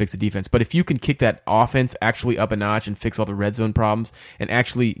 well, you got to fix the defense. But if you can kick that offense actually up a notch and fix all the red zone problems and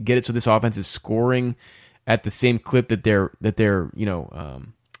actually get it so this offense is scoring at the same clip that they're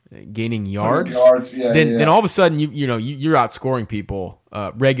gaining yards, then all of a sudden you're outscoring people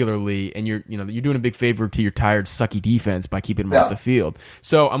regularly, and you're doing a big favor to your tired sucky defense by keeping them off the field.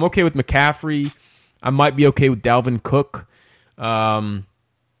 So I'm okay with McCaffrey. I might be okay with Dalvin Cook. I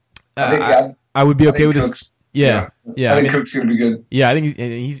would be okay with this. Yeah. I think Cook's going to be good. Yeah, I think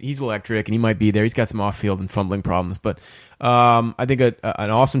he's electric, and he might be there. He's got some off-field and fumbling problems, but I think an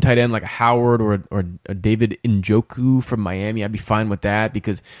awesome tight end like a Howard or a David Njoku from Miami, I'd be fine with that,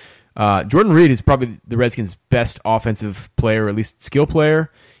 because Jordan Reed is probably the Redskins' best offensive player, or at least skill player,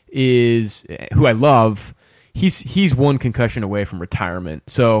 who I love. He's one concussion away from retirement,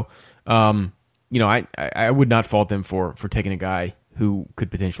 so I would not fault them for taking a guy who could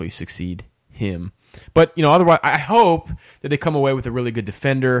potentially succeed him. But otherwise, I hope that they come away with a really good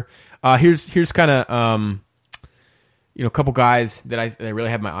defender. Here's kind of a couple guys that I really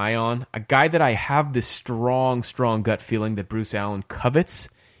have my eye on. A guy that I have this strong gut feeling that Bruce Allen covets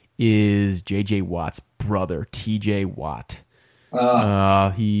is J.J. Watt's brother, T.J. Watt.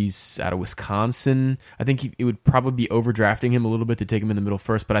 He's out of Wisconsin. I think it would probably be overdrafting him a little bit to take him in the middle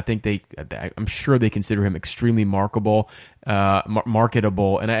first, but I think I'm sure they consider him extremely marketable,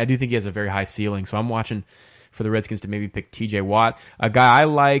 and I do think he has a very high ceiling. So I'm watching for the Redskins to maybe pick T.J. Watt, a guy I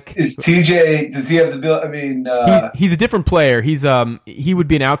like. Is T.J. Does he have the bill? I mean, he's a different player. He would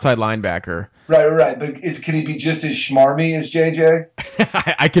be an outside linebacker. Right. But can he be just as schmarmy as J.J.?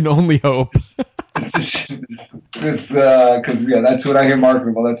 I can only hope. Because that's what I hear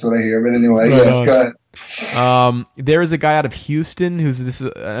marketable. That's what I hear. But anyway, yes, go ahead. There is a guy out of Houston who's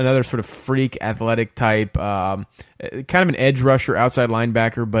another sort of freak athletic type, kind of an edge rusher, outside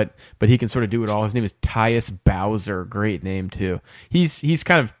linebacker, but he can sort of do it all. His name is Tyus Bowser. Great name too. He's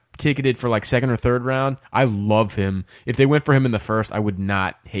kind of ticketed for like second or third round. I love him. If they went for him in the first, I would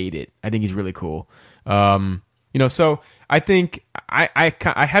not hate it. I think he's really cool. So I think I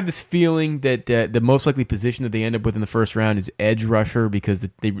have this feeling that the most likely position that they end up with in the first round is edge rusher, because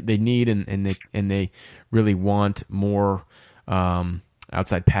they need and they really want more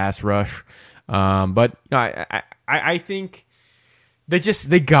outside pass rush. But I think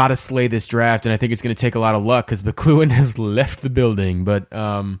they gotta slay this draft, and I think it's going to take a lot of luck because McCloughan has left the building. But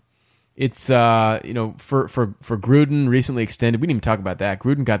it's for Gruden recently extended. We didn't even talk about that.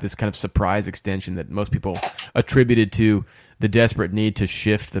 Gruden got this kind of surprise extension that most people attributed to the desperate need to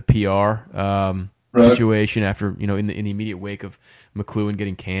shift the PR situation after in the immediate wake of McCloughan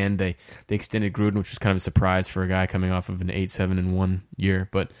getting canned. They extended Gruden, which was kind of a surprise for a guy coming off of an 8-7-1 year.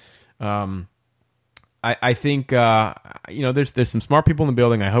 But I think there's some smart people in the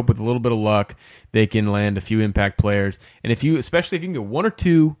building. I hope with a little bit of luck they can land a few impact players, and especially if you can get one or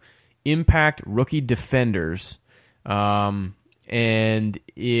two impact rookie defenders, and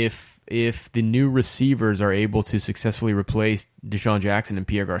if the new receivers are able to successfully replace Deshaun Jackson and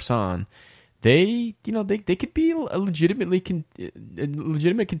Pierre Garçon, they could be a legitimate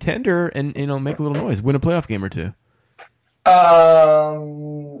contender and make a little noise, win a playoff game or two.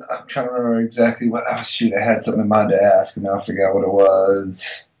 I'm trying to remember exactly what. Oh shoot, I had something in mind to ask, and now I forgot what it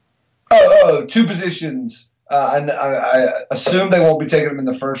was. Two positions. I assume they won't be taking them in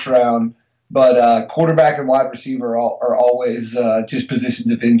the first round, but quarterback and wide receiver are always just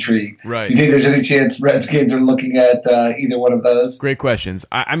positions of intrigue. Right. Do you think there's any chance Redskins are looking at either one of those? Great questions.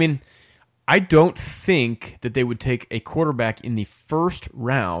 I mean, I don't think that they would take a quarterback in the first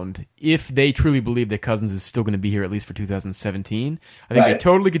round if they truly believe that Cousins is still going to be here at least for 2017. I think they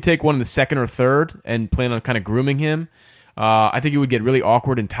totally could take one in the second or third and plan on kind of grooming him. I think it would get really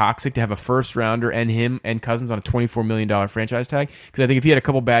awkward and toxic to have a first rounder and him and Cousins on a $24 million franchise tag, because I think if he had a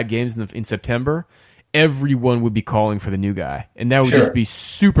couple bad games in September, everyone would be calling for the new guy, and that would just be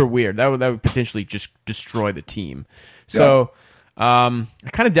super weird. That would potentially just destroy the team. So I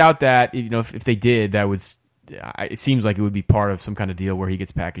kind of doubt that. If they did, that was. It seems like it would be part of some kind of deal where he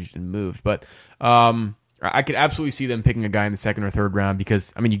gets packaged and moved. But I could absolutely see them picking a guy in the second or third round,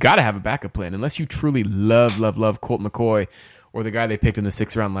 because you got to have a backup plan unless you truly love Colt McCoy or the guy they picked in the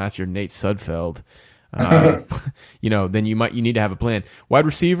 6th round last year, Nate Sudfeld. Then you need to have a plan. Wide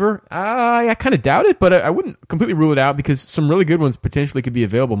receiver, I kind of doubt it, but I wouldn't completely rule it out, because some really good ones potentially could be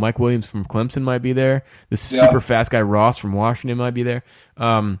available. Mike Williams from Clemson might be there. The super fast guy Ross from Washington might be there.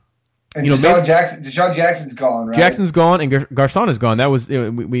 And Deshaun Jackson's gone, right? Jackson's gone, and Garçon is gone. That was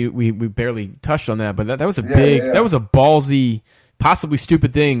we barely touched on that, but that was a that was a ballsy, possibly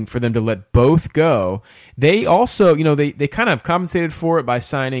stupid thing for them to let both go. They also, they kind of compensated for it by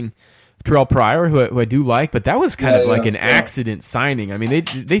signing Terrell Pryor, who I do like, but that was kind of like an accident signing. I mean,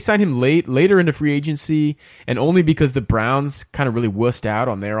 they signed him later into free agency, and only because the Browns kind of really wussed out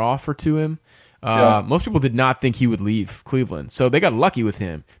on their offer to him. Most people did not think he would leave Cleveland, so they got lucky with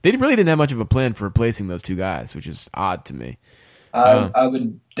him. They really didn't have much of a plan for replacing those two guys, which is odd to me. I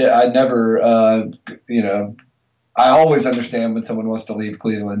always understand when someone wants to leave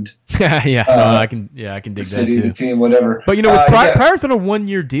Cleveland. I can dig that city, too. The team, whatever. But Pryor's on a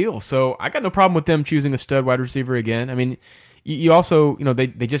 1-year deal, so I got no problem with them choosing a stud wide receiver again. I mean, you also,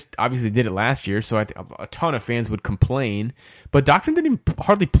 they just obviously did it last year, so I think a ton of fans would complain. But Doxson didn't even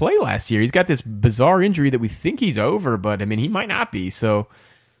hardly play last year. He's got this bizarre injury that we think he's over, but he might not be. So,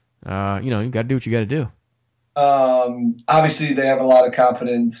 you got to do what you got to do. Obviously, they have a lot of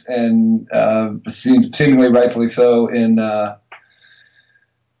confidence, and seemingly rightfully so, in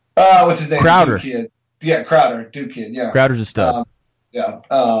what's his name? Crowder. Duke kid. Yeah, Crowder, Duke kid. Yeah, Crowder's a stud. He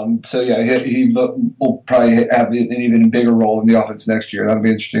will probably have an even bigger role in the offense next year. That'll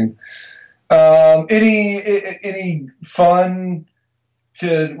be interesting. Any fun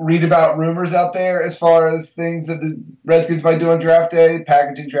to read about rumors out there as far as things that the Redskins might do on draft day,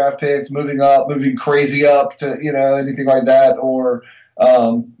 packaging draft picks, moving crazy up to, anything like that, or,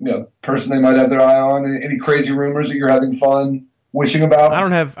 person they might have their eye on? Any crazy rumors that you're having fun wishing about? I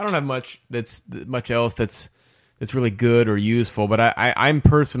don't have much else that's really good or useful, but I'm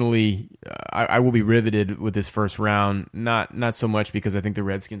personally, I will be riveted with this first round. Not so much because I think the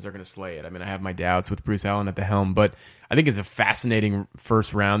Redskins are going to slay it. I mean, I have my doubts with Bruce Allen at the helm, but I think it's a fascinating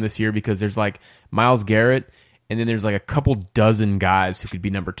first round this year, because there's like Myles Garrett, and then there's like a couple dozen guys who could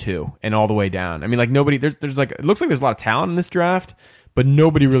be number 2 and all the way down. I mean, like nobody, there's like, it looks like there's a lot of talent in this draft, but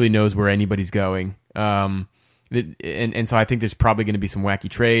nobody really knows where anybody's going. And so I think there's probably going to be some wacky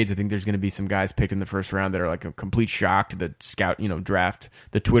trades. I think there's going to be some guys picked in the first round that are like a complete shock to the draft,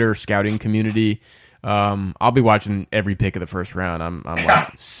 the Twitter scouting community. I'll be watching every pick of the first round. I'm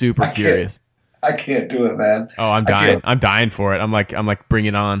like super curious. I can't do it, man. Oh, I'm dying. I'm dying for it. I'm like, bring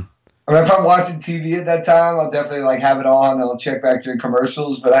it on. I mean, if I'm watching TV at that time, I'll definitely have it on and I'll check back through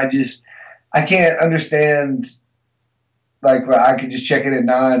commercials, but I can't understand. Like, I could just check it at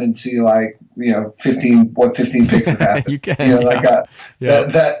 9 and see 15 picks have happened. You can,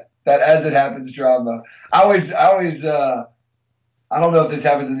 that as it happens drama. I always I don't know if this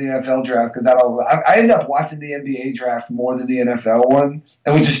happens in the NFL draft, because I end up watching the NBA draft more than the NFL one,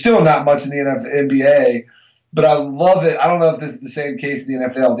 and which is still not much in the NBA, but I love it. I don't know if this is the same case in the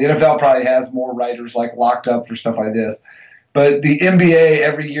NFL. The NFL probably has more writers locked up for stuff like this, but the NBA,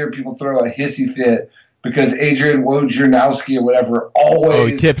 every year people throw a hissy fit because Adrian Wojnarowski or whatever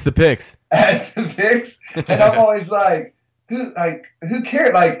always he tips the picks. Has the picks, and I'm always like, who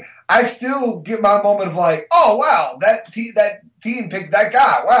cares? Like, I still get my moment of oh wow, that team picked that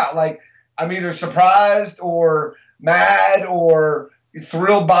guy. Wow, I'm either surprised or mad or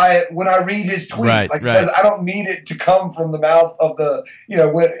thrilled by it when I read his tweet. Because I don't need it to come from the mouth of the,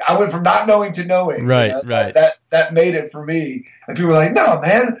 when I went from not knowing to knowing. Right. That made it for me. And people were like, no,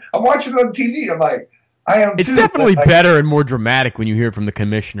 man, I'm watching it on TV. I'm like, I am It's too. definitely better and more dramatic when you hear it from the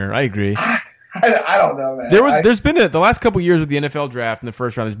commissioner. I agree. I don't know, man. There's been the last couple of years with the NFL draft in the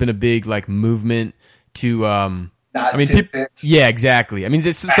first round, there's been a big movement to yeah, exactly. I mean,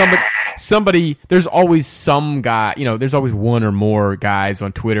 this is somebody. There's always some guy. There's always one or more guys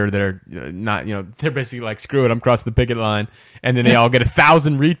on Twitter that are not. They're basically like, screw it, I'm crossing the picket line, and then they all get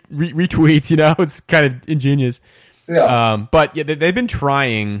 1,000 retweets. It's kind of ingenious. Yeah. But yeah, they've been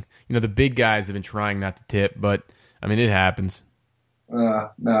trying. The big guys have been trying not to tip, but I mean, it happens.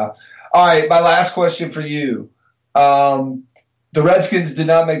 No. All right, my last question for you. The Redskins did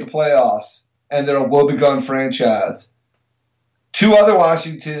not make the playoffs, and they're a woe-begone franchise. 2 other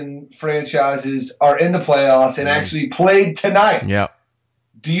Washington franchises are in the playoffs and actually played tonight. Yeah.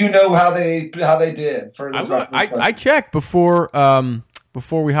 Do you know how they did? I checked before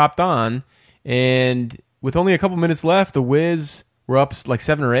we hopped on, and with only a couple minutes left, the Wiz were up like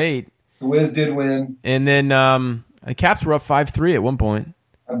 7 or 8. The Wiz did win, and then the Caps were up 5-3 at one point.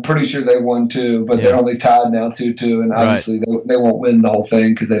 I'm pretty sure they won too, but they're only tied now 2-2, and obviously they won't win the whole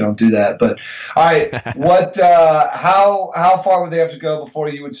thing because they don't do that. But all right, how far would they have to go before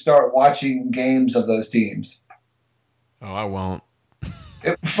you would start watching games of those teams? Oh, I won't.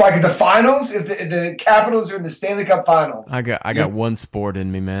 Like the finals, if the Capitals are in the Stanley Cup Finals. I got one sport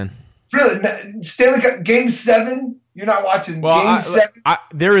in me, man. Really, Stanley Cup Game 7? You're not watching Game 7?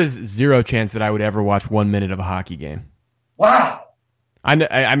 There is zero chance that I would ever watch 1 minute of a hockey game. Wow. I mean,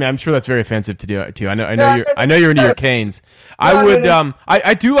 I'm sure that's very offensive to do too. I know you're into your Canes. I would.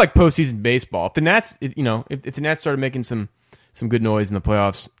 I do like postseason baseball. If the Nats, if the Nats started making some good noise in the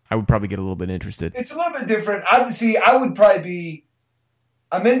playoffs, I would probably get a little bit interested. It's a little bit different. I would probably be.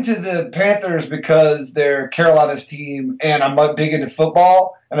 I'm into the Panthers because they're Carolina's team, and I'm big into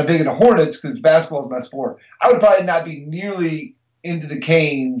football, and I'm big into Hornets because basketball is my sport. I would probably not be nearly into the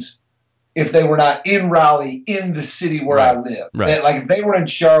Canes if they were not in Raleigh, in the city where I live. Right. Like if they were in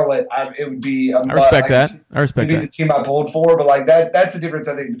Charlotte, it would be. I respect that. It'd be the team I pulled for, but that's the difference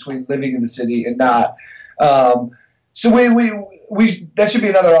I think between living in the city and not. So we that should be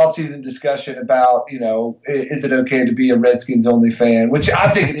another all-season discussion about, is it okay to be a Redskins only fan? Which I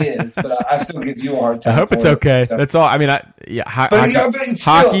think it is, but I still give you a hard time. I hope it's okay. So. That's all. I mean,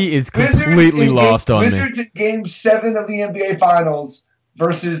 hockey is completely lost on me. Wizards in Game 7 of the NBA Finals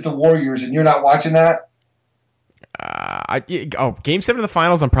versus the Warriors, and you're not watching that? Game 7 of the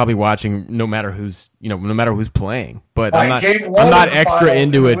finals, I'm probably watching no matter who's playing. But I'm not extra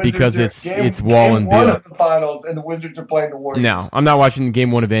into it because it's Wall and Beal. Game 1 of the finals, and the Wizards are playing the Warriors. No, I'm not watching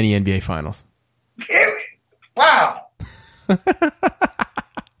Game 1 of any NBA Finals. Wow.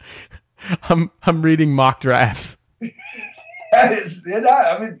 I'm reading mock drafts. That is it.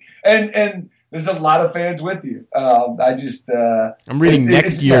 I mean, and there's a lot of fans with you. I'm reading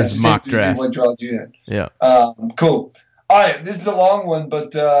next year's mock draft. What draws you in? Yeah. Cool. All right, this is a long one,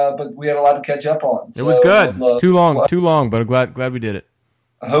 but we had a lot to catch up on. It was good. Too long, but I'm glad we did it.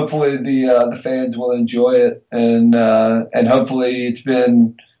 Hopefully the fans will enjoy it, and hopefully it's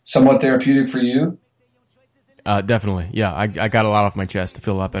been somewhat therapeutic for you. Definitely, yeah. I got a lot off my chest. I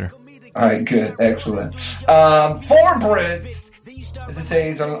feel a lot better. All right, good, excellent. For Brent, this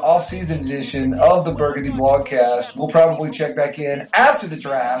is an off-season edition of the Burgundy Blogcast. We'll probably check back in after the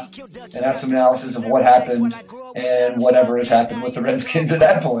draft and have some analysis of what happened and whatever has happened with the Redskins at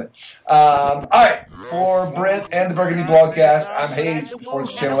that point. All right, for Brent and the Burgundy Blogcast, I'm Hayes,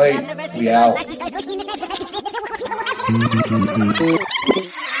 Sports Channel 8. We out.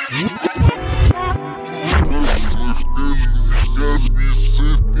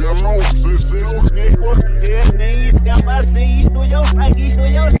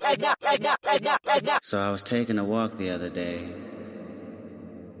 So I was taking a walk the other day.